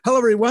Hello,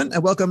 everyone,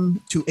 and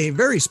welcome to a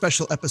very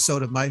special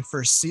episode of my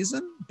first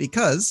season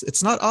because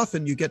it's not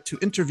often you get to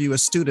interview a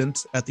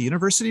student at the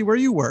university where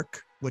you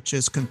work, which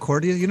is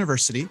Concordia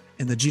University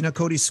in the Gina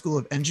Coady School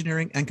of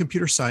Engineering and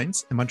Computer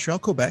Science in Montreal,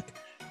 Quebec,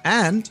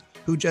 and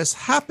who just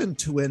happened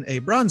to win a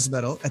bronze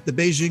medal at the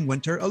Beijing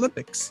Winter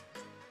Olympics.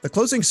 The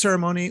closing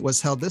ceremony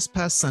was held this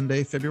past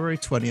Sunday, February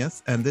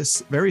 20th, and this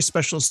very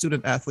special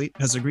student athlete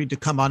has agreed to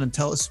come on and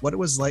tell us what it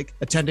was like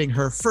attending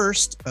her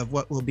first of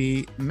what will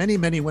be many,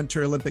 many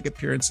Winter Olympic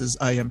appearances,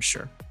 I am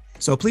sure.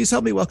 So please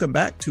help me welcome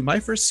back to my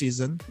first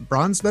season,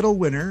 bronze medal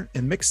winner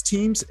in mixed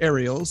teams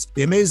aerials,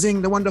 the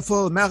amazing, the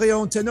wonderful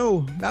Marion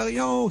Thénault.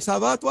 Marion, ça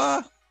va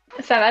toi?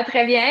 Ça va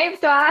très bien,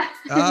 toi?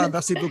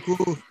 Merci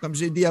beaucoup. Comme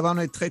j'ai dit avant, on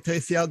est très, très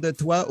fiers de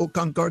toi au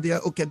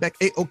Concordia, au Québec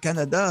et au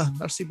Canada.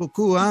 Merci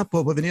beaucoup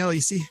pour venir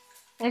ici.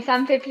 Ça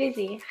me fait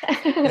plaisir.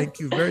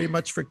 Thank you very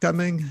much for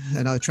coming.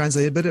 And I'll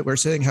translate a bit. We're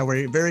saying how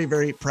we're very,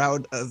 very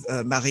proud of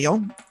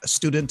Marion, a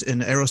student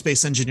in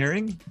aerospace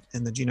engineering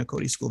in the Gina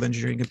Coady School of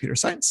Engineering and Computer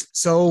Science.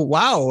 So,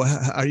 wow,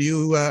 are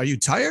you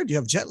tired? Do you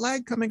have jet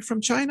lag coming from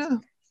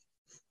China?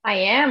 I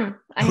am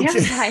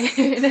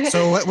tired.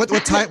 So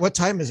what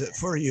time is it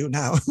for you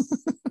now?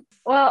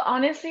 Well,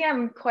 honestly,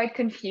 I'm quite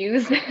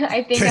confused.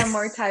 I think I'm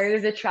more tired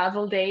of the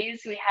travel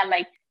days. We had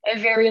like a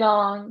very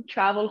long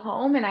travel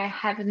home and I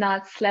have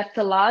not slept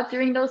a lot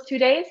during those 2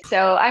 days.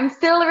 So I'm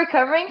still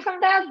recovering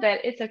from that,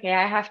 but it's okay.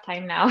 I have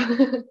time now.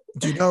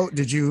 Do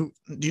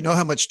you know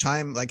how much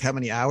time, like how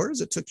many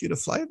hours it took you to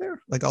fly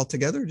there, like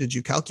altogether? Did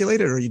you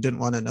calculate it or you didn't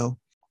want to know?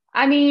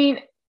 I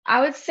mean,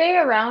 I would say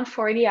around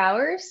 40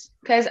 hours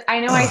because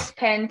I know I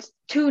spent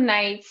 2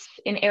 nights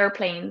in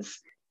airplanes.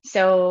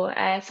 So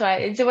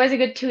it was a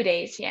good 2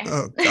 days. Yeah.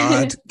 Oh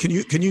God.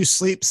 Can you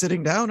sleep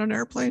sitting down on an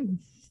airplane?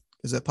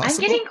 Is that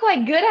possible? I'm getting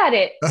quite good at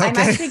it. Okay. I'm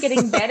actually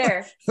getting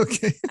better.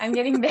 Okay. I'm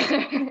getting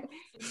better.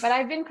 But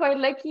I've been quite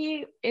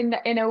lucky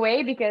in a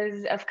way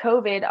because of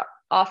COVID.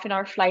 Often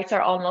our flights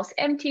are almost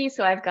empty.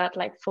 So I've got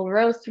like full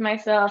rows to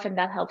myself and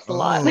that helps a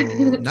lot.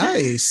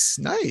 Nice.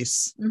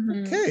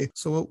 Mm-hmm. Okay.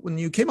 So when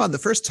you came on the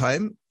first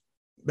time,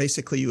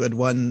 basically you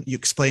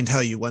explained how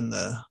you won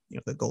the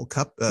Gold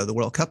Cup, the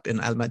World Cup in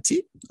Almaty.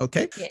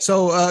 Okay. Yes.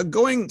 So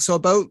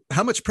about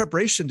how much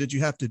preparation did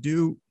you have to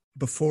do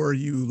before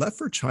you left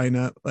for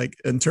China? Like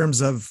in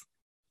terms of,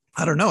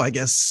 I don't know, I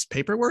guess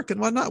paperwork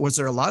and whatnot. Was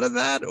there a lot of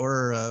that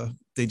or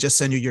they just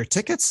send you your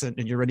tickets and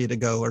you're ready to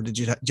go? Or did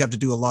you have to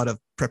do a lot of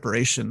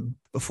preparation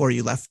before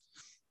you left?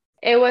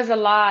 It was a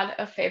lot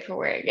of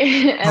paperwork.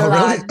 Really?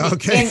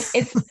 Okay.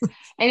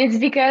 And it's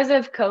because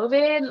of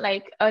COVID.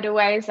 Like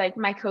otherwise, like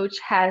my coach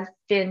has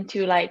been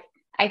to like,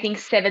 I think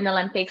 7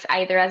 Olympics,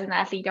 either as an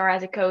athlete or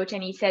as a coach.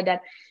 And he said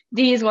that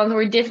these ones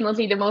were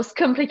definitely the most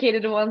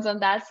complicated ones on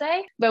that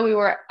side. But we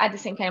were at the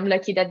same time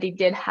lucky that they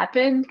did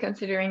happen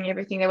considering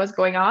everything that was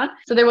going on.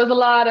 So there was a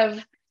lot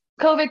of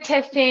COVID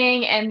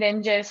testing and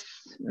then just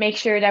make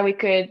sure that we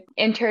could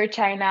enter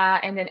China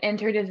and then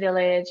enter the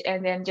village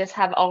and then just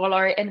have all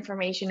our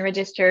information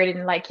registered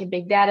in like a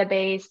big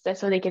database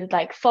so they could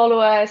like follow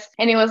us.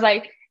 And it was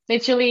like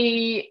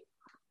literally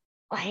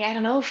like, I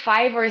don't know,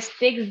 5 or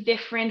 6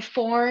 different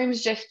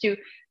forms just to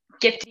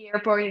get to the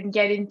airport and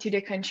get into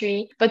the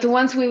country. But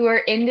once we were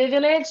in the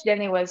village,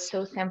 then it was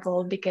so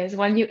simple because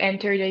when you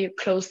enter the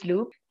closed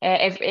loop,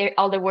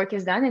 all the work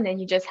is done and then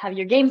you just have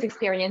your games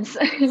experience.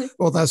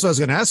 Well, that's what I was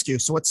going to ask you.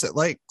 So what's it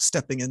like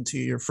stepping into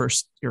your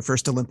first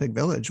Olympic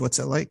village? What's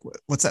it like?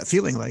 What's that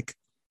feeling like?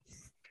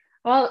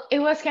 Well, it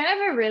was kind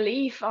of a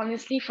relief,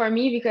 honestly, for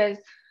me, because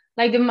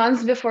like the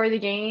months before the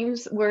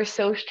games were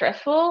so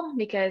stressful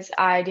because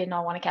I did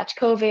not want to catch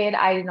COVID.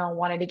 I did not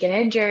want to get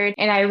injured.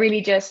 And I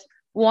really just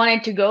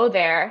wanted to go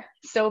there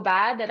so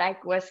bad that I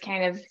was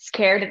kind of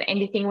scared that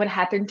anything would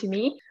happen to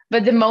me.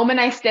 But the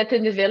moment I stepped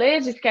in the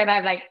village, it's kind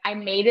of like I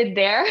made it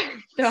there.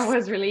 So I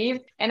was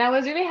relieved and I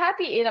was really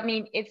happy.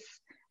 It's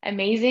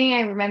amazing.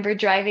 I remember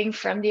driving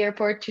from the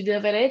airport to the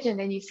village and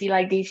then you see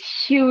like these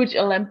huge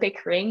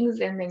Olympic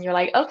rings and then you're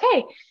like,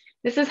 okay,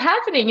 this is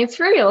happening. It's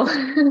real.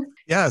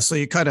 Yeah. So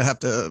you kind of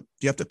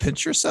you have to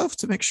pinch yourself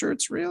to make sure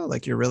it's real.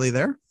 Like you're really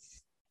there.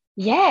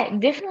 Yeah,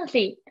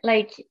 definitely.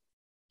 Like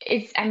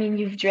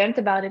you've dreamt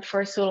about it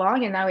for so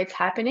long and now it's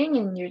happening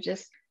and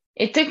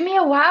it took me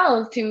a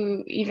while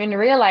to even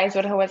realize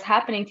what was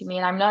happening to me.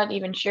 And I'm not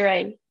even sure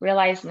I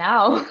realize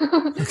now.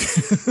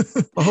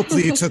 Well,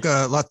 hopefully you took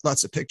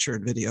lots of picture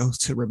and video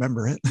to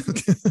remember it.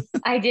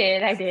 I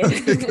did.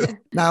 Okay,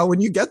 now,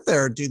 when you get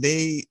there,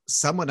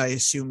 someone I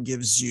assume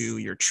gives you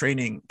your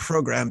training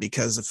program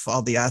because if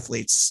all the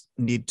athletes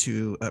need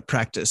to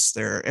practice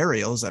their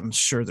aerials, I'm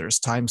sure there's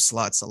time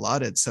slots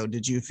allotted. So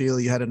did you feel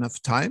you had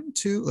enough time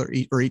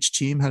or each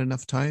team had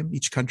enough time,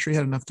 each country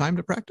had enough time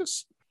to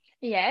practice?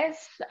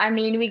 Yes,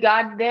 we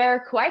got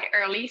there quite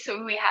early,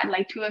 so we had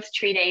like 2 or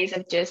 3 days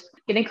of just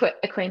getting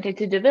acquainted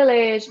to the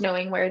village,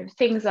 knowing where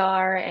things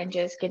are, and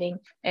just getting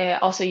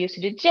also used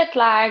to the jet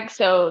lag.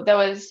 So that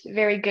was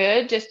very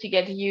good, just to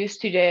get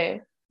used to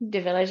the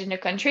village in the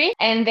country.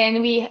 And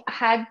then we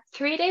had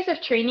 3 days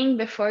of training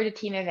before the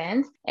team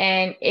event.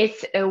 And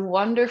it's a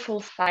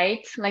wonderful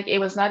site. Like it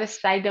was not a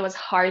site that was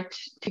hard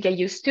to get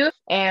used to.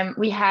 And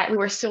we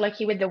were so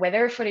lucky with the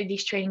weather for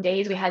these training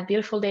days. We had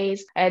beautiful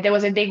days. There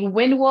was a big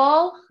wind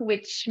wall,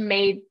 which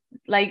made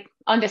like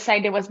on the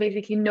side, there was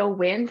basically no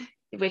wind,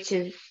 which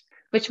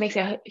makes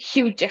a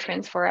huge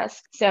difference for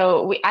us.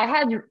 So I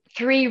had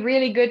 3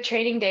 really good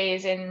training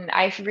days, and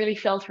I really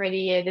felt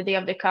ready the day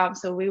of the comp.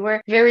 So we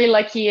were very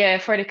lucky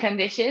for the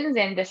conditions,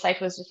 and the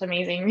site was just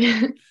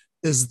amazing.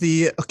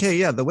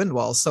 The wind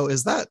wall. So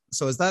is that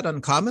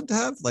uncommon to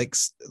have? Like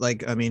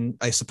I mean,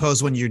 I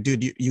suppose when you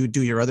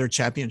do your other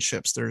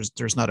championships,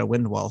 there's not a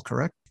wind wall,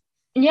 correct?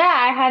 Yeah,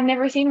 I had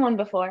never seen one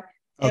before.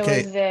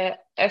 Okay. It was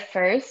a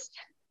first.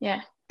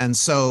 Yeah. And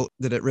so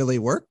did it really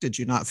work? Did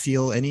you not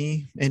feel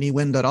any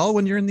wind at all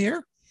when you're in the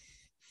air?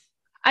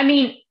 I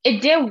mean,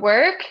 it did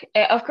work.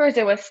 Of course,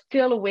 there was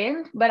still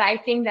wind, but I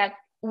think that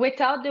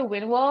without the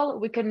wind wall,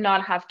 we could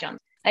not have jumped.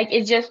 Like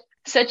it's just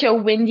such a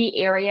windy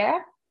area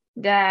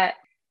that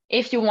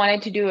if you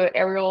wanted to do an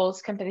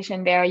aerials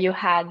competition there, you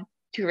had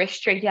to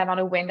restrict the amount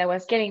of wind that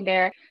was getting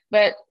there.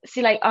 But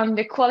see, like on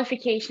the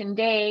qualification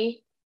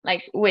day,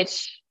 like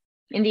which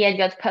in the end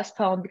got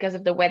postponed because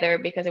of the weather,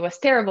 because it was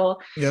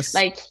terrible. Yes.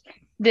 Like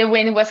the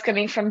wind was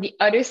coming from the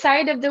other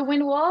side of the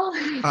wind wall.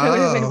 So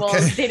the wind wall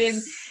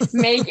didn't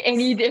make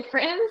any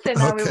difference. And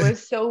now it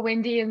was so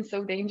windy and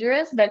so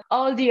dangerous. But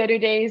all the other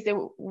days,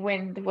 the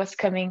wind was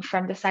coming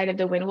from the side of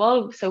the wind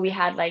wall. So we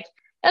had like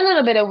a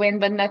little bit of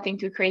wind, but nothing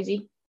too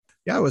crazy.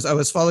 Yeah, I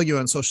was following you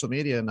on social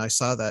media, and I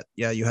saw that,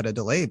 yeah, you had a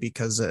delay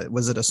because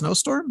was it a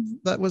snowstorm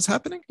that was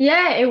happening?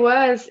 Yeah, it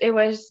was. It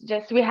was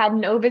just, we had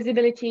no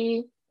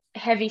visibility,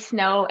 heavy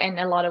snow, and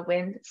a lot of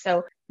wind.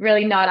 So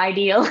really not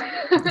ideal.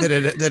 Did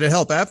it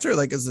help after?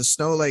 Like, is the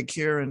snow like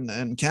here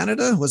in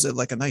Canada? Was it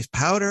like a nice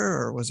powder,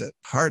 or was it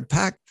hard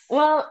packed?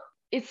 Well,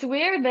 it's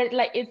weird, but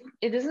like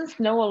it doesn't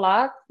snow a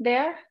lot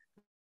there.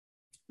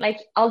 Like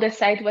all the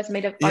site was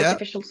made of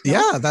artificial snow.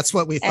 Yeah, that's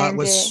what we thought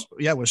was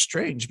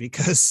strange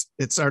because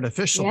it's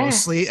artificial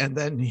mostly, and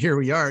then here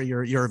we are.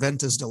 Your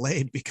event is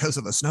delayed because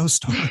of a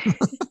snowstorm.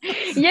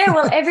 Yeah,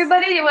 well,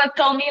 everybody would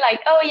tell me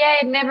like, oh yeah,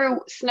 it never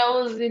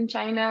snows in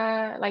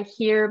China, like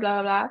here,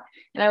 blah, blah, blah.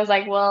 And I was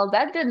like, well,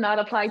 that did not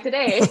apply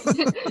today.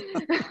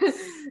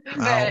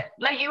 But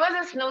like it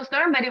was a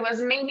snowstorm, but it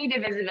was mainly the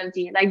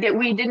visibility. Like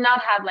we did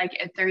not have like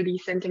a 30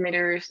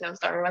 centimeter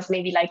snowstorm. It was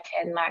maybe like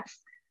 10 max.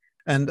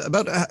 And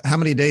about how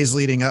many days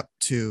leading up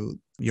to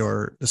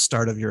the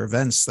start of your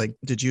events, like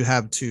did you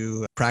have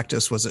to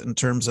practice? Was it in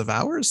terms of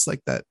hours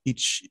like that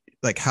each,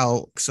 like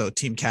so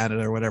Team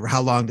Canada or whatever,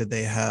 how long did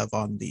they have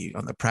on the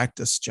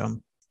practice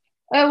jump?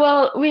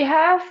 Well,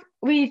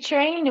 we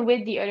train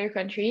with the other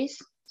countries.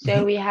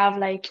 So we have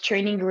like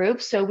training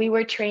groups. So we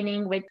were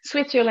training with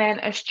Switzerland,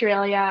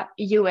 Australia,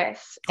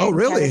 US. Oh,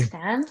 really?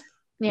 Kazakhstan.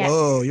 Yeah.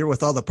 Whoa, you're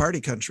with all the party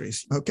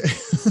countries. Okay.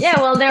 Yeah,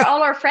 well, they're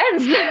all our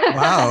friends.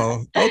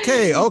 Wow.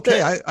 Okay.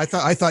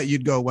 I thought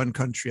you'd go one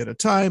country at a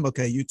time.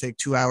 Okay, you take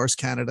 2 hours,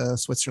 Canada,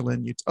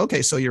 Switzerland.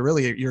 So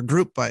you're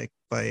grouped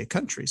by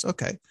countries.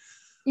 Okay.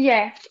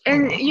 Yeah,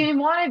 and you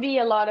want to be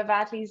a lot of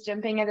athletes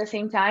jumping at the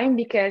same time,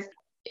 because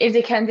if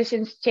the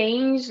conditions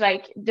change,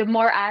 like the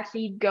more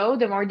athletes go,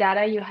 the more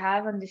data you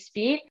have on the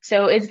speed.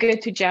 So it's good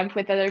to jump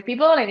with other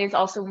people, and it's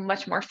also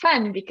much more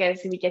fun because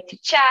we get to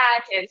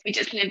chat and we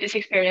just live this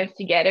experience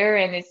together,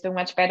 and it's so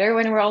much better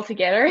when we're all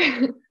together.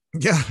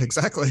 Yeah,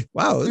 exactly.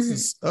 Wow, this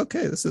is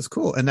okay. This is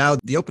cool. And now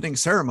the opening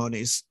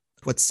ceremonies.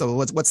 What's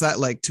that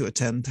like to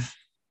attend?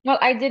 Well,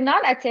 I did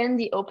not attend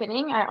the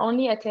opening. I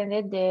only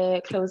attended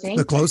the closing.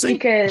 The closing?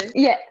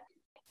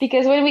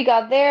 Because when we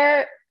got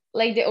there,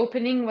 like the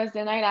opening was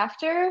the night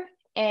after,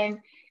 and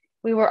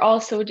we were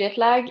all so jet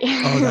lagged.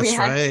 Oh, that's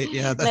right.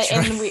 Yeah, that's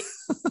right.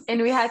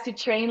 And we had to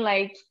train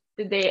like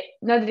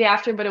not the day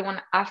after, but the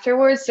one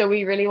afterwards. So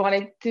we really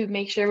wanted to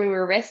make sure we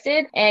were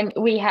rested. And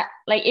we had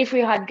like, if we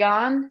had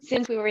gone,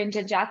 since we were in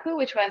Zhejiakou,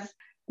 which was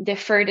the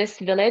furthest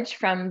village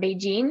from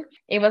Beijing,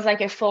 it was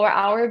like a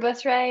 4-hour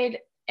bus ride.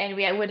 And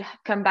we would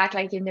come back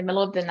like in the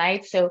middle of the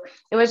night. So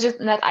it was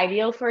just not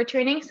ideal for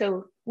training.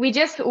 So we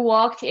just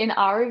walked in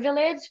our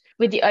village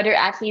with the other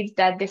athletes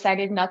that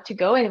decided not to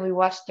go, and we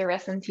watched the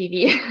rest on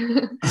TV.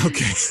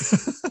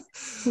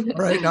 Okay.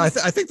 Right. Now, I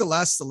think the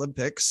last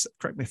Olympics,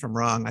 correct me if I'm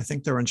wrong, I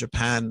think they were in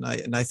Japan.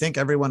 And I think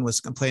everyone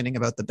was complaining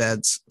about the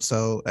beds.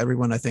 So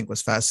everyone, I think,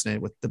 was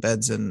fascinated with the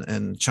beds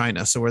in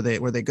China. So were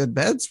they good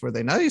beds? Were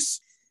they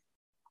nice?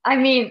 I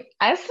mean,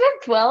 I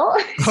slept well.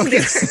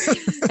 Okay.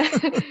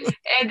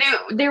 And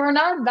they were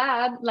not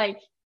bad. Like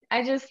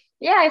I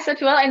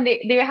slept well, and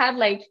they had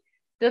like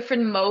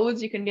different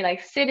modes. You can be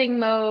like sitting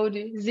mode,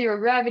 zero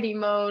gravity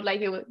mode,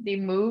 like they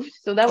moved.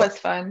 So that was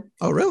fun.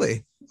 Oh,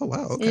 really? Oh,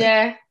 wow. Okay.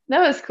 Yeah, that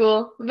was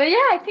cool. But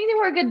yeah, I think they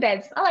were good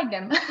beds. I like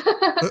them.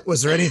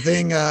 Was there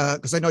anything,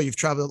 because I know you've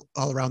traveled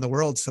all around the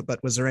world,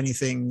 but was there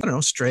anything, I don't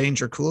know,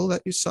 strange or cool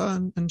that you saw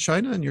in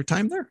China in your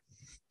time there?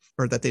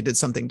 Or that they did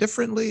something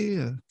differently?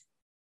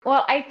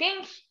 Well, I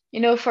think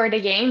for the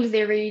games,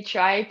 they really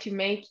tried to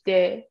make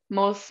the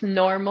most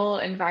normal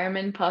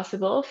environment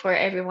possible for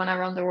everyone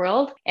around the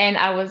world. And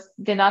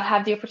did not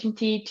have the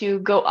opportunity to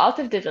go out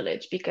of the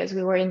village because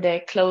we were in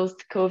the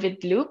closed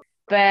COVID loop.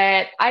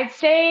 But I'd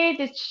say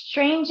the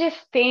strangest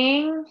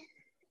thing,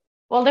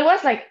 well, there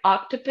was like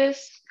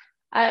octopus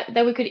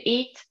that we could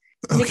eat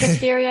in the Okay.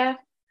 cafeteria,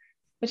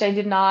 which I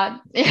did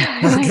not. Okay,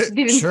 I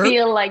didn't sure.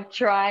 feel like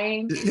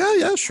trying.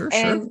 Yeah, sure.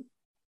 And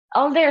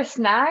all their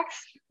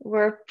snacks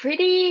were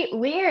pretty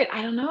weird.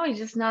 I don't know. It's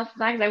just not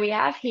snacks that we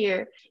have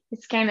here.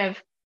 It's kind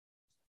of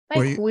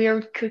Were like you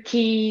weird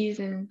cookies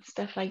and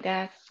stuff like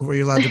that. were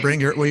you allowed to bring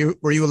your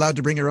were you allowed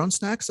to bring your own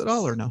snacks at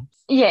all or no?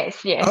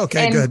 Yes, yes.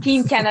 Okay, And good.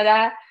 Team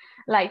Canada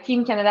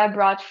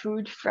brought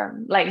food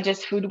from like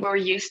just food we're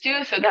used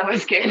to, so that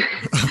was good.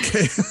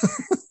 Okay.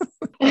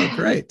 Oh,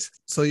 great.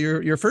 So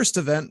your first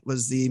event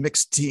was the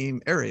mixed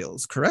team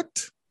aerials,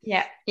 correct?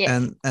 Yeah, yes.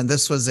 And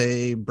this was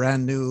a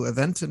brand new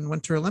event in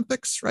Winter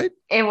Olympics, right?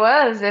 It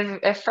was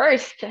a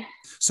first.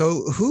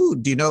 So who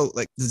do you know,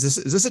 like,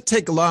 does it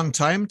take a long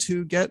time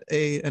to get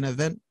an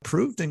event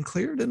approved and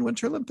cleared in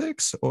Winter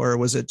Olympics? Or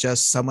was it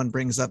just someone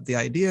brings up the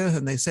idea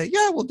and they say,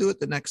 yeah, we'll do it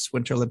the next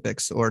Winter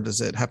Olympics? Or does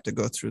it have to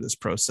go through this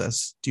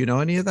process? Do you know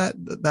any of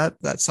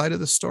that side of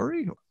the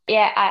story?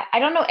 Yeah, I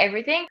don't know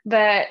everything,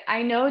 but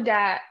I know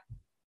that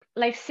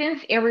like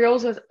since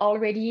aerials was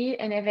already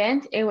an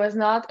event, it was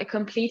not a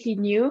completely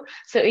new,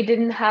 so it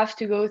didn't have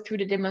to go through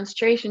the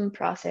demonstration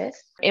process.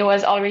 It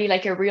was already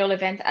like a real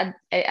event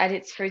at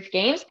its first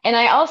games. And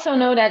I also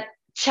know that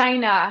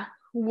China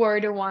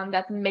were the one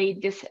that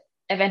made this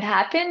event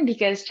happen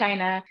because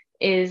China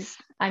is,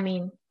 I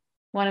mean,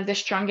 one of the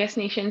strongest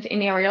nations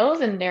in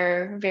aerials and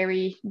they're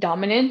very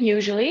dominant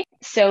usually.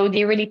 So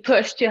they really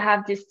pushed to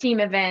have this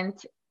team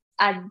event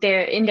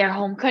in their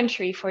home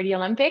country for the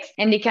Olympics,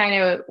 and they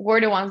kind of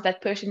were the ones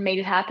that pushed and made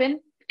it happen.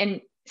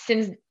 And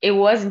since it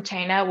was in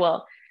China,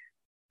 well,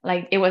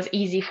 like it was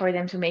easy for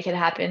them to make it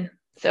happen.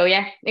 So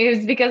yeah, it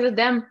was because of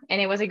them, and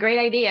it was a great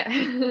idea.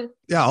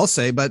 Yeah, I'll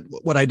say, but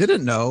what I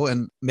didn't know,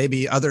 and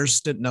maybe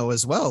others didn't know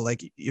as well,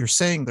 like you're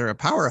saying they're a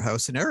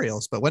powerhouse in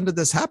aerials, but when did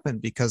this happen?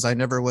 Because I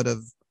never would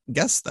have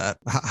guessed that.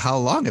 How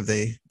long have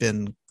they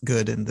been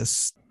good in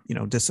this,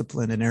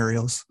 discipline in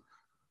aerials?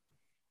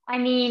 I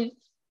mean,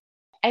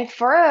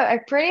 for a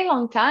pretty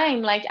long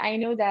time, like I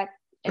know that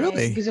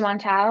Really? Guzman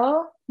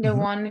Tao, the Hmm.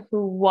 one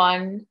who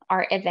won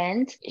our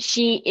event,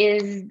 she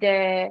is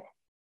the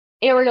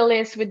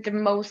aerialist with the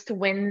most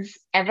wins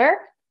ever.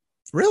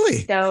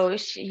 Really? So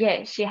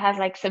she has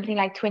like something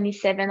like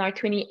 27 or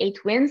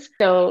 28 wins.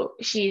 So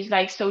she's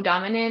like so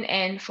dominant.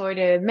 And for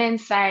the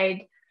men's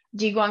side,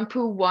 Ji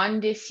Guangpu won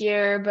this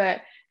year,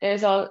 but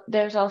there's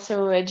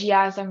also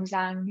Jia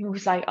Zhongzhang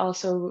who's like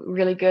also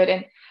really good.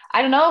 And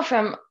I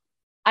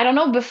don't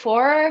know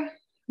before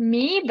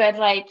me, but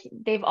like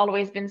they've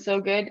always been so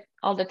good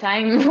all the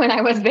time when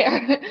I was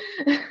there.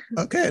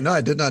 Okay, no,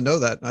 I did not know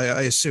that.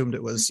 I assumed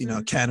it was,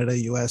 Mhm. Canada,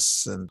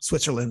 US, and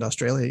Switzerland,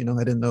 Australia.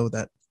 I didn't know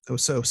that. It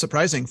was so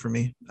surprising for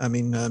me. I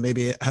mean,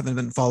 maybe I haven't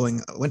been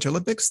following Winter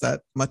Olympics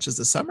that much as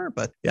the summer,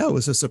 but yeah, it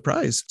was a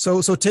surprise.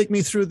 So take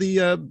me through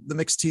the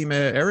mixed team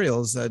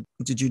aerials.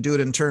 Did you do it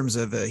in terms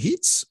of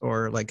heats,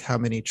 or like how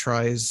many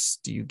tries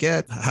do you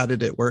get? How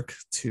did it work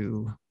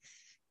to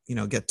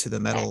get to the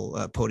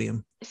medal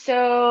podium?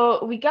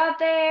 So we got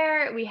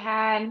there, we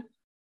had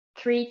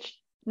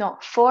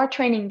four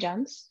training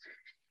jumps.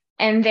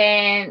 And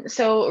then,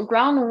 so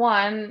round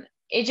one,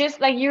 it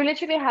just like you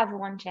literally have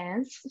one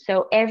chance.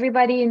 So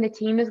everybody in the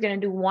team is going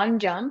to do one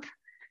jump.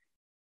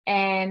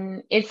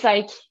 And it's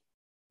like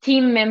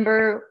team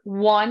member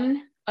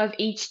one of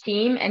each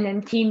team, and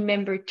then team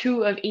member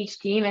two of each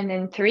team, and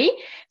then three.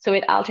 So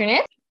it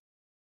alternates.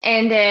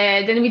 And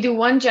then we do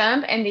one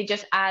jump and they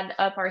just add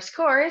up our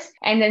scores.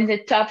 And then the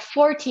top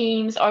four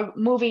teams are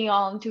moving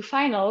on to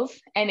finals.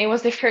 And it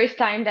was the first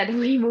time that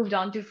we moved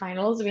on to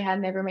finals. We had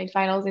never made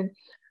finals in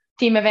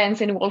team events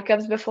in World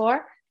Cups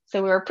before.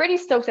 So we were pretty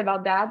stoked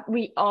about that.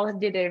 We all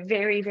did a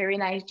very, very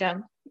nice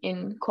jump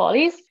in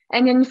qualies.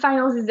 And then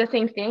finals is the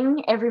same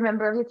thing. Every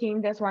member of the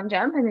team does one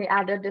jump and they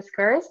add up the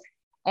scores.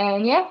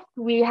 And yeah,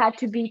 we had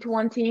to beat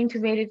one team to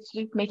make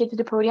it to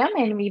the podium,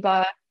 and we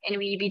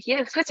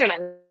beat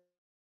Switzerland.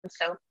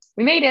 So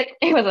we made it.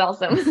 It was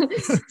awesome.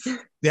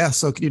 Yeah.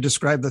 So can you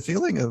describe the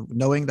feeling of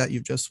knowing that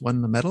you've just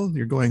won the medal?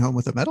 You're going home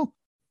with a medal?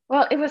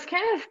 Well, it was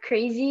kind of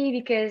crazy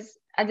because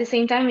at the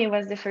same time, it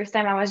was the first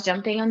time I was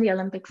jumping on the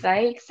Olympic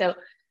side. So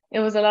it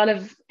was a lot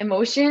of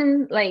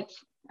emotion. Like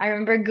I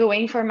remember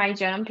going for my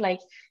jump, like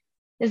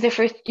it's the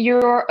first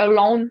you're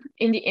alone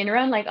in the in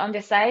run, like on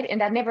the side. And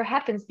that never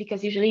happens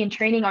because usually in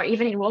training or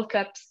even in World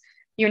Cups,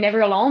 you're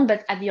never alone.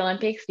 But at the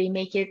Olympics, they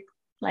make it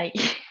like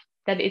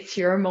that it's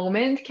your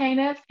moment kind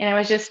of. And I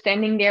was just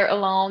standing there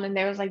alone and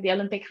there was like the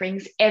Olympic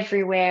rings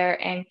everywhere.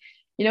 And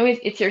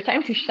it's your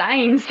time to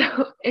shine.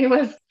 So it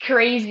was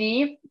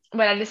crazy,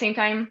 but at the same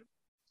time,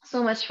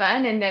 so much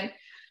fun. And then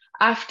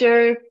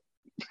after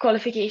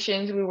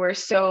qualifications, we were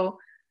so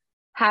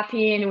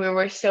happy and we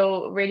were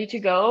so ready to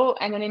go.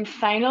 And then in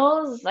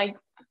finals, like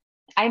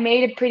I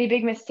made a pretty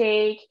big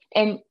mistake.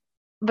 And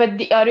but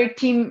the other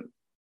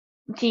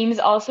teams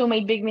also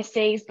made big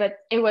mistakes, but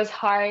it was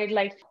hard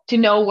like to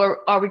know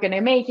where are we going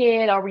to make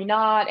it, are we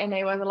not, and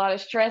there was a lot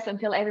of stress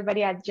until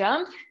everybody had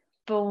jumped.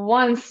 But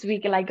once we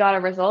like got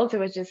our results, it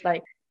was just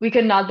like we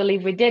could not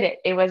believe we did it.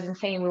 It was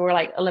insane. We were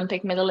like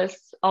Olympic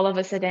medalists all of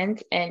a sudden,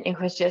 and it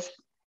was just,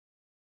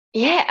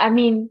 yeah, I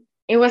mean,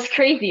 it was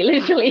crazy,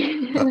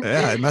 literally.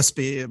 Yeah, it must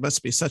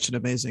be such an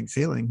amazing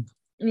feeling.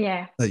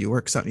 Yeah. That you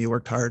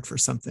worked hard for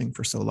something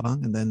for so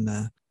long, and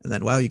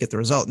then wow, you get the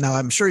result. Now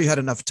I'm sure you had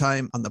enough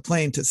time on the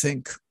plane to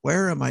think,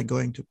 where am I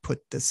going to put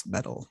this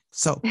medal?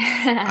 So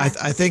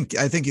I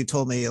think you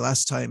told me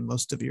last time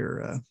most of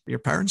your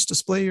parents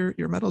display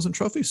your medals and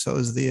trophies. So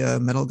is the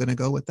medal going to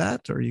go with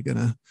that, or are you going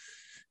to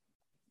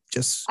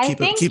just keep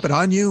it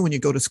on you when you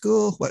go to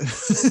school? What?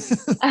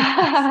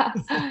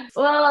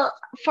 Well,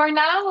 for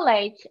now,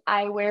 like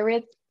I wear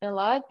it a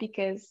lot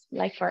because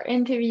like for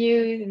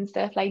interviews and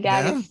stuff like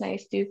that, It's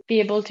nice to be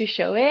able to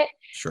show it.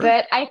 Sure.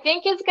 But I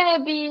think it's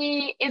gonna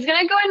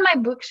go in my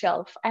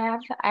bookshelf. I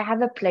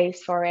have a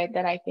place for it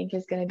that I think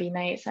is gonna be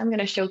nice. I'm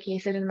gonna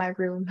showcase it in my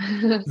room.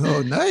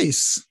 Oh,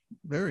 nice.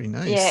 Very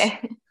nice. Yeah.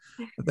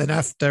 Then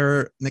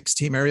after mixed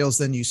team aerials,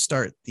 then you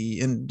start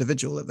the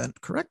individual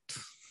event, correct?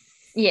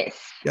 Yes.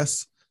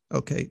 Yes.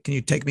 Okay. Can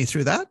you take me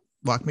through that?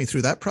 Walk me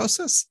through that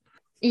process?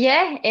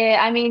 Yeah.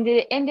 I mean,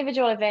 the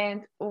individual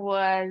event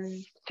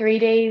was 3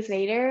 days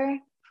later.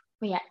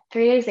 Yeah,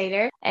 3 days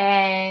later.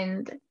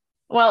 And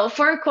well,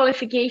 for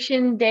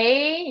qualification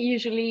day,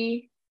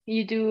 usually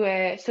you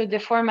do, so the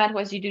format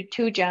was you do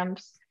 2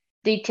 jumps.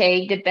 They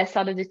take the best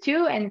out of the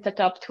 2, and the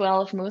top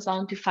 12 moves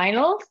on to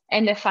finals.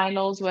 And the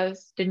finals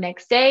was the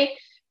next day,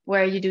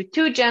 where you do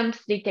 2 jumps.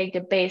 They take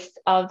the best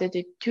of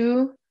the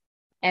 2,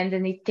 and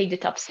then they take the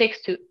top 6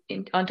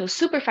 onto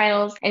super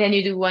finals, and then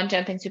you do 1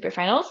 jump in super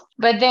finals.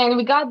 But then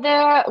we got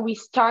there, we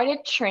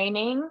started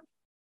training,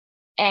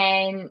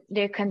 and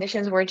the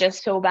conditions were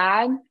just so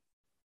bad.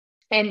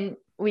 And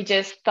we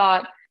just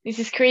thought, this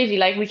is crazy.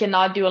 Like, we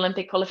cannot do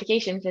Olympic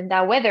qualifications in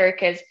that weather,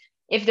 because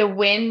if the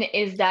wind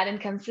is that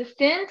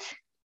inconsistent,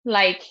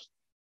 like,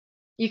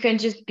 you can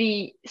just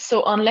be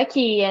so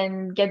unlucky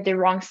and get the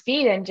wrong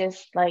speed and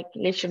just like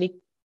literally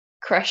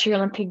crush your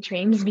Olympic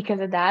dreams because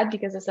of that,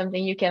 because of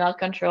something you cannot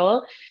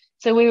control.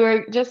 So we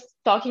were just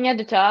talking at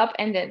the top,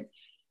 and then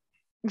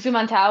Xu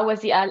Mantao was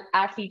the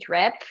athlete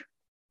rep,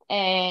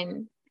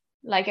 and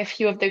like a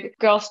few of the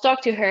girls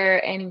talked to her,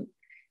 and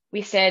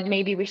we said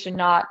maybe we should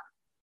not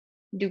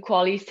do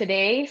qualies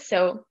today.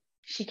 So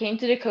she came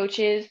to the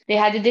coaches. They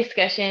had a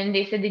discussion.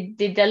 They said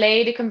they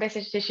delay the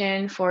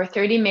competition for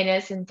 30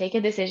 minutes and take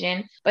a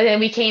decision. But then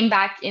we came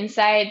back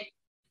inside,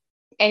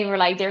 and we're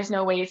like, there's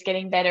no way it's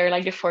getting better.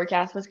 Like, the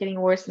forecast was getting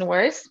worse and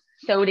worse.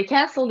 So they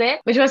canceled it,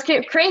 which was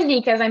crazy,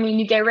 because I mean,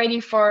 you get ready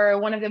for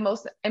one of the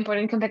most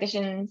important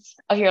competitions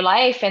of your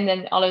life, and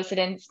then all of a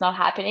sudden it's not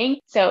happening.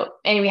 So,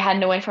 and we had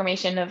no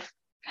information of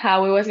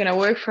how it was going to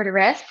work for the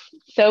rest.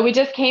 So we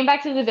just came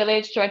back to the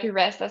village, tried to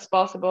rest as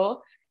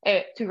possible,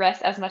 to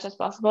rest as much as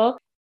possible.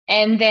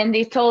 And then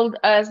they told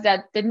us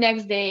that the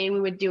next day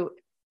we would do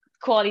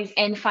qualies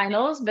and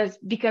finals, but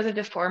because of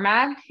the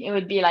format, it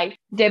would be like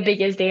the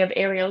biggest day of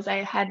aerials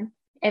I had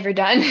ever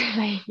done.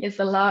 Like, it's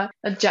a lot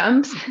of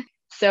jumps.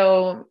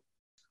 So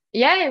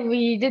yeah,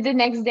 we did the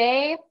next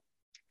day.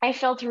 I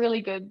felt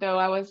really good though.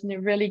 I was in a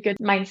really good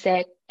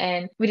mindset,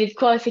 and we did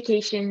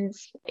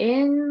qualifications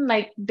in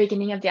like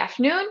beginning of the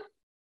afternoon.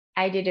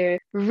 I did a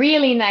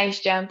really nice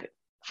jump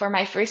for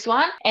my first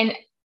one, and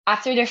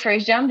after the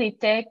first jump, they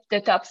take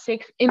the top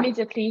 6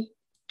 immediately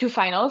to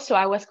finals. So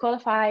I was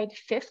qualified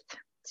 5th.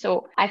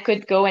 So I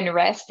could go and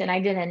rest, and I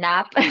did a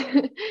nap.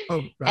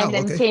 Oh, wow, and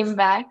then okay. came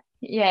back.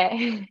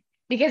 Yeah.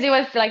 Because it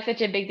was like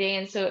such a big day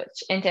and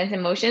such intense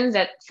emotions,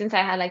 that since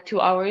I had like 2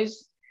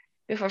 hours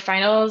before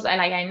finals, I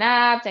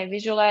napped, I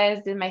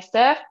visualized, did my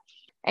stuff,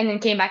 and then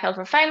came back out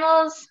for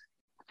finals.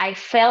 I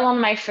fell on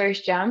my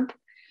first jump,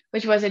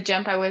 which was a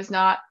jump I was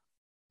not,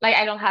 like,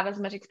 I don't have as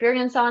much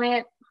experience on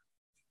it,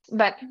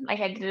 but like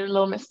I did a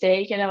little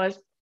mistake, and I was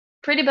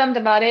pretty bummed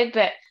about it,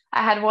 but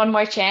I had one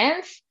more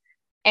chance.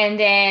 And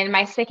then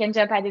my second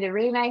jump, I did a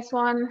really nice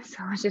one. So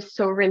I was just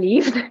so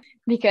relieved,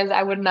 because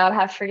I would not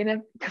have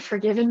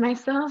forgiven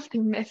myself to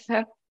mess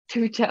up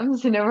 2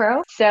 jumps in a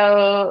row.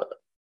 So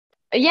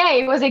yeah,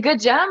 it was a good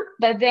jump.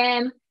 But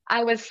then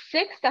I was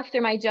 6th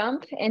after my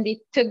jump, and they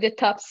took the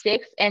top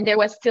 6, and there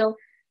was still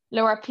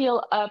Laura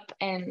Peel up.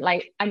 And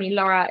like, I mean,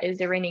 Laura is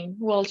the reigning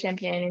world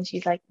champion, and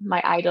she's like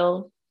my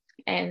idol.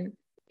 And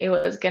it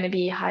was going to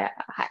be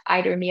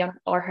either me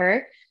or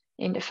her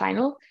in the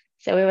final.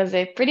 So it was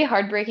a pretty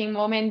heartbreaking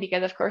moment,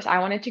 because of course I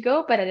wanted to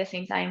go, but at the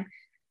same time,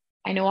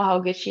 I know how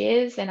good she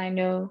is, and I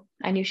knew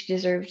she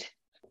deserved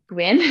to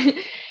win.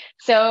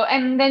 So,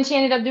 and then she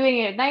ended up doing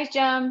a nice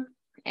jump,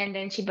 and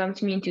then she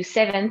bumped me into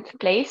 7th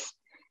place.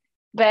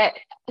 But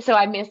so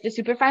I missed the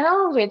super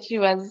final, which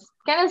was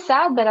kind of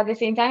sad, but at the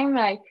same time,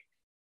 like,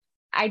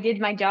 I did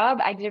my job.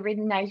 I did a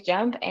really nice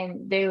jump,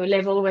 and the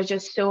level was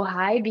just so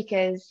high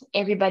because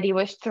everybody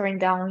was throwing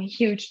down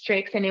huge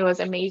tricks, and it was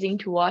amazing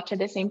to watch at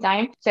the same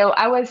time. So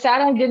I was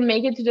sad I didn't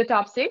make it to the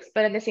top six,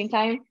 but at the same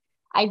time,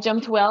 I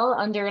jumped well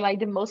under like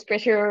the most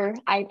pressure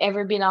I've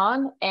ever been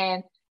on,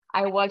 and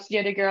I watched the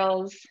other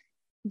girls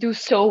do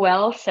so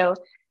well. So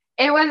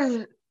it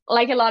was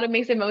like a lot of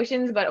mixed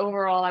emotions, but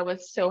overall, I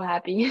was so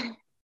happy.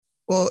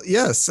 Well,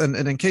 yes, and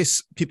in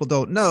case people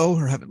don't know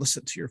or haven't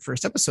listened to your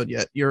first episode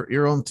yet,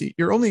 you're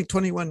only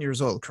 21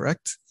 years old,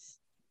 correct?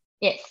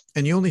 Yes.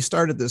 And you only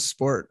started this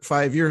sport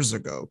 5 years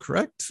ago,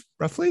 correct?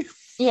 Roughly?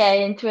 Yeah,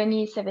 in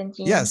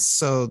 2017. Yes.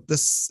 So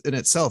this in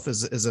itself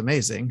is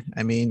amazing.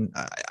 I mean,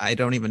 I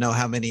don't even know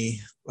how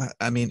many.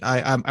 I mean,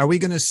 are we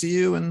going to see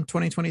you in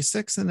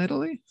 2026 in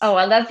Italy? Oh,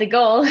 well, that's the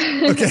goal.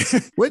 Okay.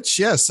 Which,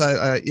 yes,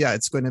 yeah,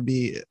 it's going to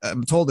be.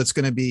 I'm told it's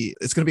going to be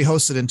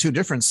hosted in two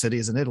different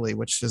cities in Italy,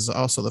 which is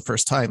also the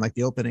first time. Like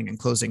the opening and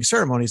closing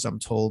ceremonies, I'm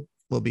told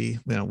will be,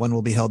 one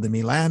will be held in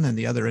Milan and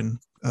the other in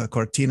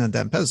Cortina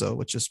d'Ampezzo,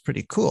 which is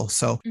pretty cool.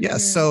 So yeah,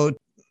 so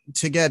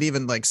to get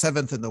even like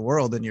seventh in the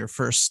world in your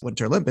first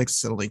Winter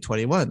Olympics at only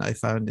 21, I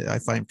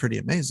find pretty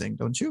amazing,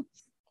 don't you?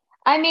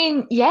 I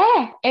mean,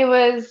 yeah, it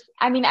was.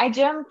 I mean, I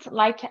jumped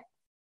like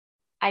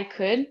I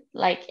could,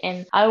 like,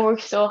 and I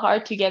worked so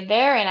hard to get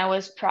there, and I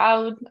was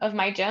proud of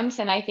my jumps,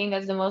 and I think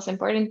that's the most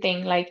important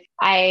thing. Like,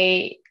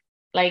 I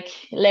like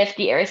left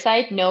the air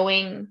site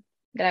knowing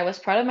that I was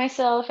proud of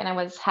myself and I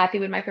was happy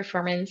with my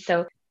performance.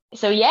 So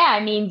yeah,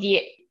 I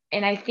mean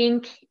and I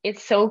think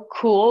it's so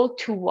cool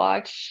to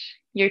watch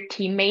your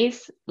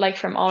teammates like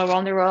from all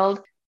around the world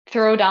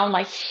throw down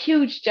like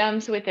huge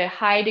jumps with a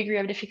high degree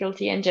of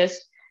difficulty and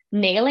just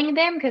nailing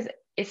them because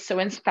it's so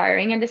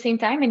inspiring at the same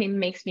time, and it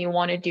makes me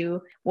want to do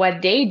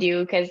what they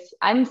do because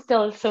I'm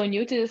still so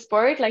new to the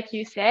sport, like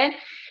you said,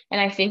 and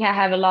I think I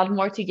have a lot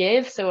more to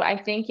give. So I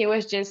think it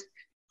was just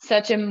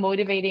such a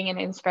motivating and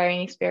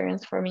inspiring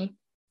experience for me.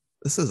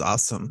 This is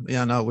awesome.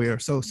 Yeah, no, we are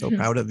so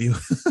proud of you.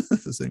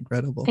 This is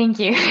incredible. Thank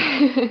you.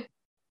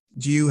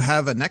 Do you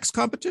have a next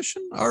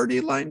competition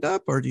already lined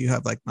up, or do you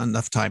have like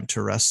enough time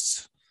to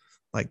rest,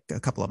 like a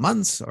couple of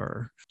months,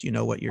 or do you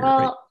know what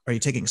are you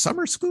taking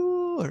summer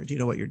school, or do you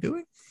know what you're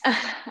doing?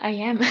 I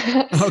am.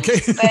 Okay.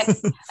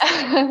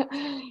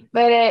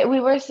 but we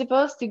were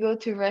supposed to go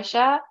to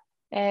Russia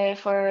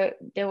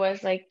there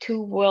was like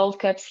 2 World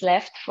Cups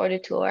left for the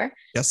tour.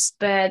 Yes.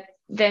 But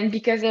then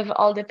because of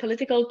all the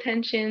political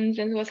tensions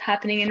and what's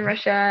happening in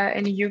Russia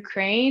and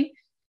Ukraine,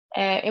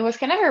 it was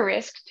kind of a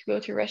risk to go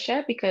to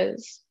Russia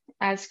because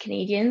as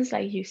Canadians,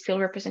 like you still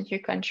represent your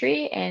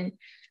country, and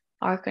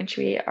our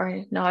country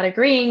are not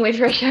agreeing with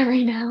Russia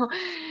right now.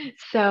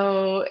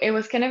 So it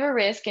was kind of a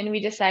risk, and we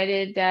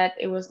decided that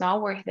it was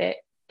not worth it,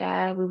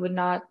 that we would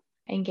not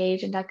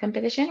engage in that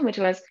competition, which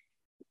was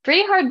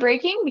pretty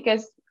heartbreaking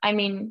because I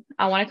mean,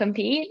 I want to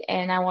compete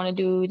and I want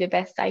to do the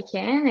best I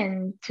can,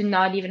 and to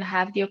not even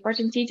have the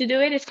opportunity to do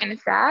it is kind of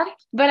sad.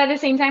 But at the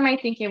same time, I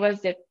think it was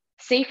the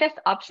safest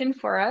option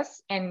for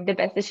us and the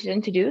best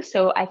decision to do.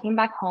 So I came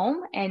back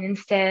home, and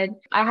instead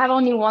I have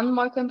only one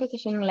more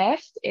competition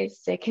left.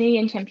 It's the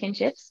Canadian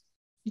Championships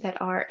that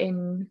are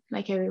in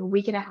like a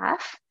week and a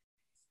half.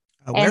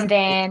 Where? And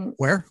then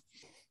where?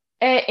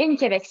 In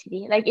Quebec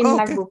City, like in Okay.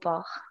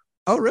 Lac-Beauport.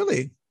 Oh,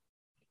 really?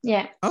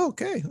 Yeah. Oh,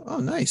 okay. Oh,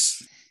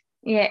 nice.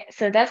 Yeah.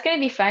 So that's gonna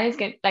be fun. It's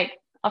gonna like,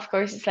 of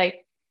course, it's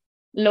like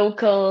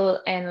local,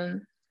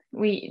 and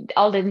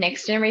all the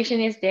next generation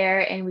is there,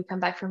 and we come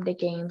back from the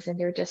games and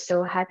they're just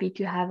so happy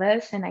to have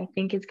us, and I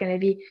think it's going to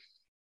be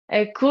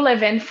a cool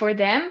event for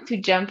them to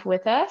jump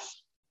with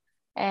us.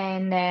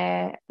 And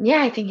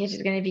yeah, I think it's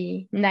just going to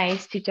be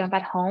nice to jump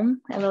at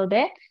home a little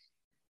bit,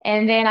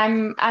 and then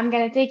I'm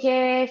going to take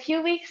a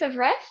few weeks of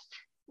rest,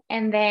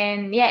 and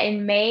then yeah,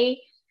 in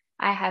May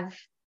I have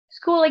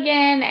school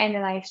again, and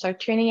then I start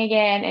training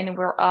again, and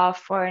we're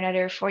off for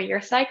another 4-year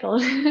cycle.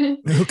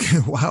 Okay.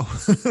 Wow.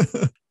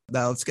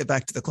 Now let's get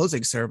back to the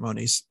closing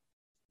ceremonies.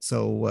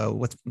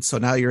 So so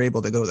now you're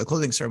able to go to the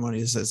closing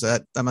ceremonies. Is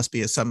that must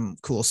be some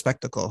cool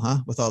spectacle, huh?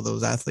 With all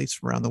those athletes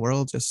from around the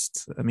world.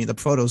 I mean, the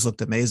photos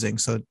looked amazing.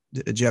 So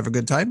did you have a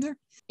good time there?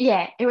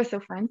 Yeah, it was so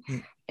fun.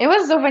 It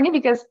was so funny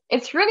because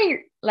it's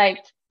really like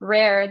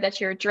rare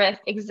that you're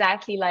dressed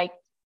exactly like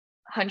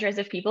hundreds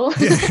of people.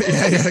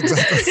 yeah,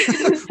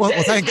 exactly. well,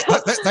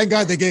 thank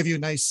God they gave you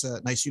nice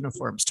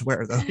uniforms to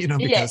wear, though.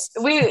 Because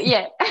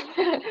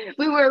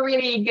we were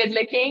really good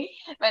looking,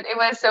 but it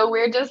was so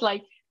weird just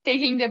like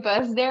taking the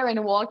bus there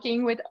and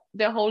walking with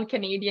the whole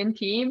Canadian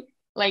team.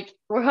 Like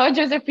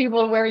hundreds of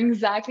people wearing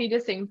exactly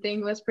the same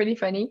thing was pretty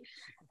funny.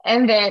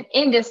 And then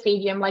in the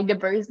stadium, like the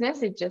bird's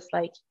nest, it's just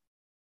like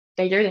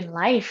bigger than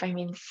life. I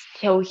mean,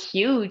 so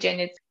huge,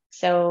 and it's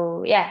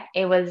so yeah,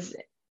 it was.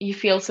 You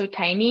feel so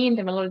tiny in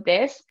the middle of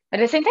this, but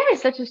at the same time,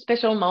 it's such a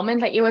special moment.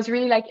 Like it was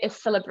really like a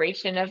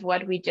celebration of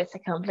what we just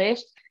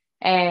accomplished,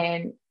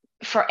 and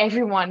for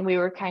everyone, we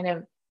were kind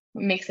of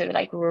mixed of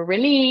like we were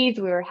relieved,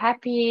 we were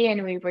happy,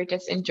 and we were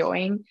just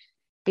enjoying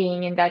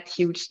being in that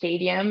huge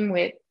stadium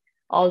with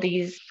all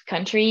these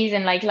countries.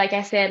 And like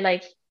I said,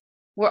 like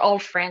we're all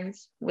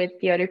friends with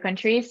the other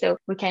countries. So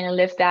we kind of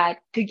lived that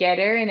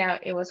together, and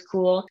it was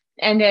cool.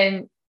 And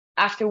then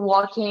after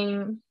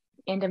walking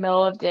in the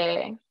middle of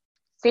the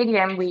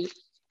stadium, we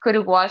could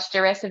have watched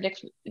the rest of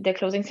the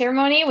closing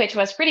ceremony, which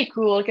was pretty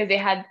cool because they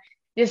had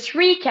this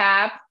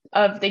recap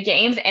of the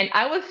games, and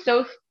I was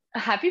so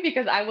happy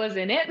because I was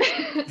in it.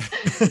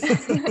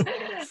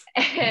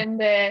 And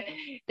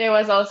there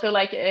was also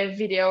like a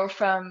video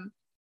from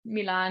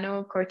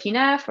Milano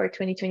Cortina for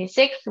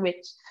 2026,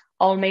 which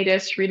all made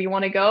us really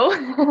want to go.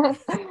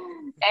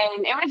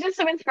 And it was just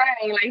so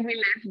inspiring. Like we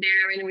left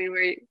there and we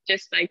were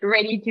just like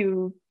ready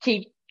to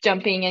keep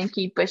jumping and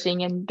keep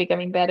pushing and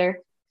becoming better.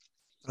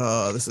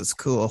 Oh, this is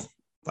cool.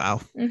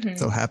 Wow. Mm-hmm.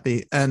 So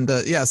happy. And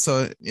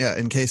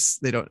in case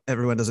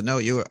everyone doesn't know,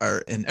 you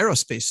are an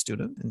aerospace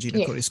student in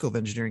Gina Cody School of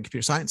Engineering and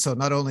Computer Science. So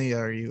not only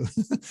are you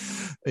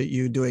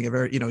you doing a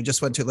very,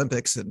 just went to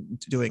Olympics and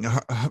doing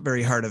a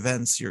very hard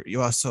events,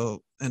 you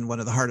also in one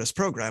of the hardest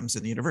programs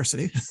in the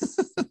university.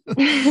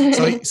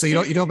 so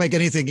you don't make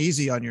anything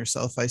easy on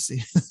yourself, I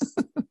see.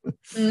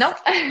 Nope.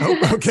 Oh,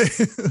 okay.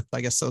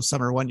 I guess so.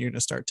 Summer one, you're going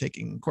to start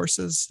taking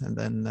courses, and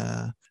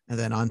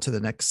then on to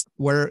the next.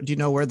 Where do you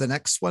know where the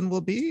next one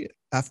will be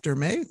after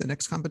May? The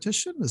next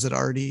competition, is it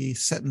already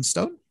set in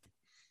stone?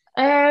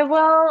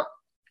 Well,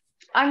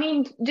 I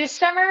mean, this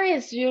summer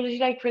is usually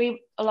like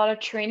really a lot of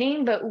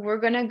training, but we're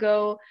gonna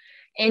go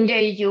in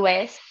the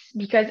US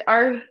because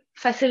our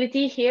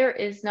facility here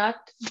is not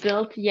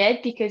built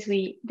yet because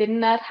we did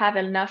not have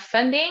enough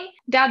funding.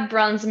 That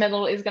bronze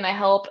medal is going to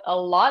help a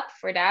lot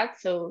for that.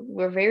 So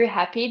we're very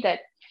happy that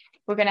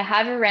we're going to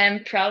have a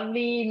ramp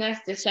probably not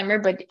this summer,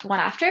 but one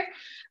after.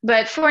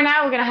 But for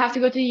now, we're going to have to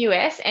go to the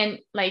US, and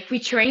like we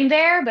train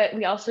there, but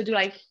we also do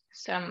like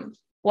some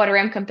water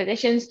ramp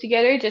competitions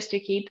together just to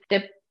keep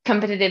the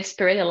competitive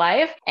spirit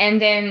alive.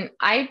 And then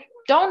I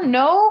don't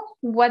know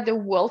what the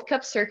World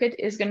Cup circuit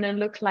is going to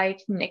look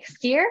like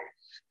next year.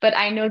 But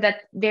I know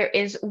that there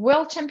is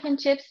World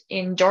Championships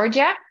in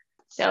Georgia.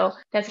 So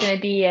that's going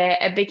to be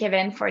a big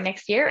event for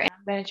next year. And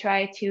I'm going to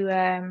try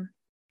to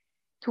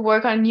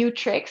work on new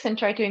tricks and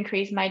try to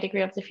increase my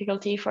degree of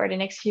difficulty for the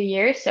next few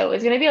years. So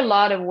it's going to be a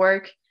lot of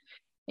work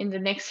in the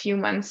next few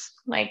months,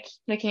 like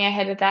looking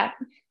ahead at that.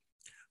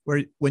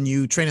 When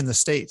you train in the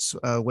States,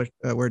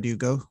 where do you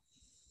go?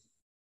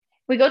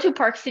 We go to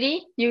Park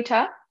City,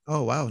 Utah.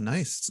 Oh, wow.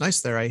 Nice. It's nice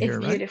there, I hear,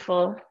 right? It's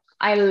beautiful.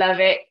 I love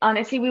it.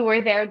 Honestly, we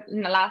were there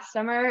in the last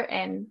summer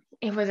and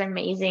it was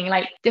amazing.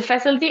 Like the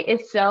facility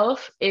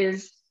itself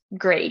is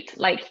great.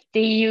 Like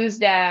they used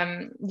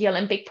the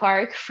Olympic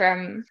Park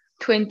from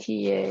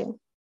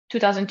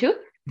 2002,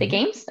 the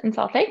games in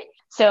Salt Lake.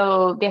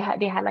 So they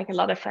had like a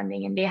lot of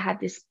funding, and they had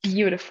this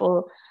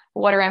beautiful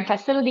water ramp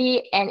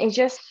facility. And it's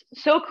just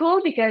so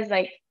cool because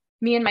like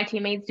me and my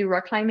teammates do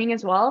rock climbing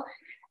as well.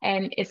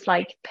 And it's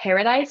like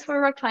paradise for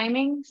rock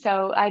climbing.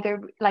 So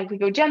either like we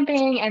go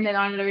jumping, and then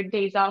on our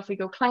days off, we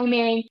go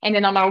climbing. And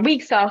then on our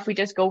weeks off, we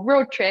just go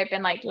road trip.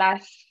 And like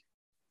last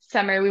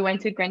summer, we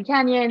went to Grand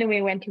Canyon and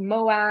we went to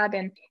Moab.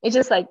 And it's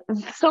just like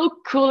so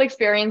cool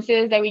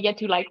experiences that we get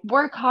to like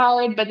work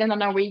hard, but then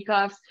on our week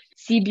off,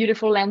 see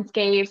beautiful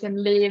landscapes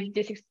and live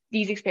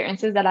these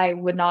experiences that I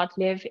would not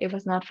live if it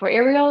was not for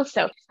aerial.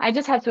 So I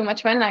just had so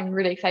much fun, and I'm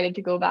really excited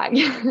to go back.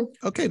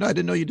 Okay, no, I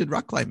didn't know you did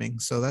rock climbing.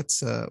 So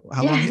that's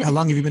how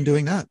long have you been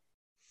doing that?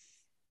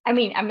 I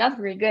mean, I'm not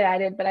very good at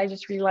it, but I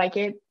just really like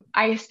it.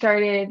 I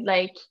started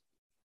like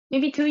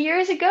maybe 2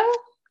 years ago,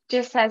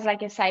 just as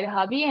like a side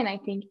hobby, and I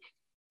think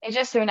it's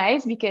just so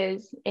nice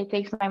because it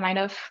takes my mind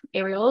off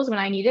aerials when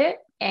I need it,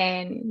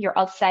 and you're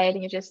outside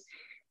and you're just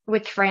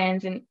with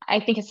friends, and I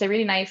think it's a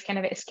really nice kind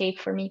of escape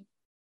for me.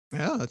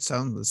 Yeah, that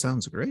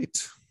sounds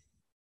great.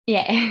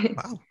 Yeah.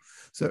 Wow.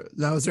 So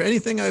now, is there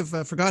anything I've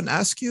forgotten to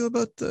ask you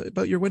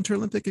about your Winter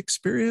Olympic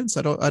experience?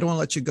 I don't want to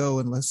let you go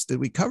unless, did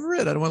we cover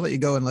it? I don't want to let you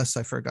go unless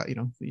I forgot,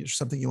 there's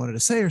something you wanted to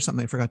say or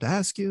something I forgot to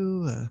ask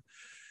you.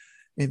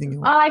 Anything you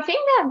want? I think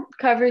that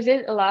covers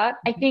it a lot.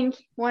 I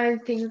think one of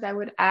the things I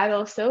would add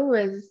also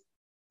was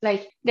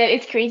like that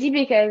it's crazy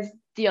because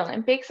the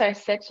Olympics are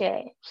such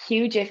a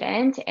huge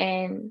event,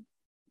 and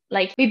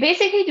like we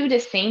basically do the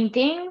same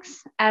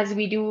things as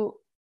we do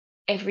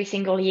every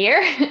single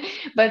year,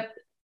 but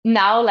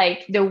now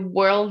like the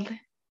world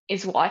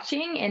is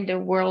watching and the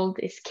world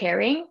is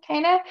caring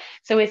kind of.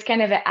 So it's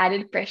kind of an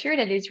added pressure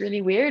that is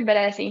really weird, but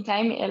at the same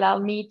time, it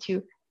allowed me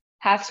to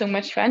have so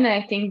much fun.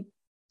 And I think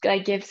I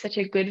give such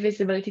a good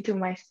visibility to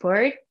my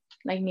sport,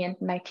 like me and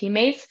my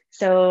teammates.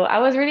 So I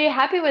was really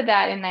happy with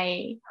that. And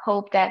I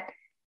hope that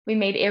we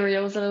made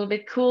aerials a little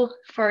bit cool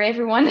for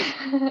everyone.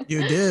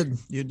 You did.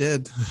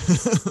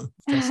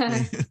 Trust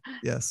me.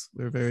 Yes,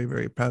 we're very,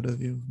 very proud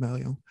of you,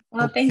 Marion.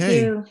 Well, okay.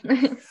 Thank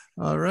you.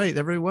 All right,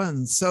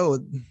 everyone. So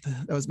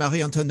that was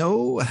Marion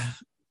Tonneau,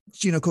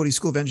 Gina Cody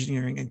School of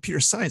Engineering and Computer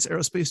Science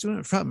aerospace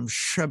student from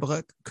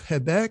Sherbrooke,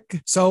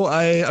 Quebec. So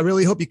I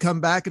really hope you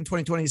come back in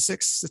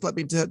 2026. Just let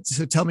me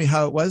to tell me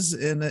how it was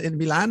in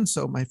Milan.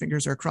 So my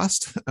fingers are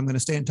crossed. I'm going to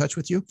stay in touch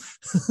with you.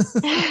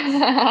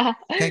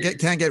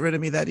 Can't get rid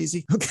of me that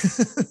easy. Okay.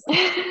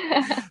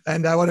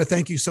 And I want to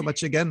thank you so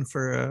much again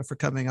for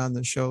coming on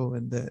the show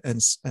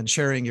and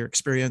sharing your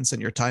experience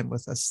and your time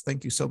with us.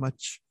 Thank you so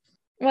much.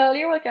 Well,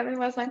 you're welcome. It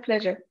was my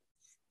pleasure.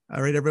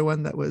 All right,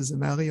 everyone. That was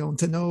Marion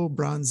Thénault,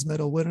 bronze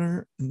medal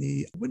winner in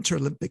the Winter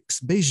Olympics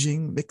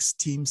Beijing mixed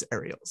teams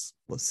aerials.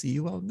 We'll see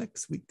you all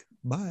next week.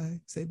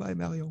 Bye. Say bye,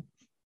 Marion.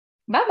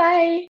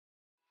 Bye-bye.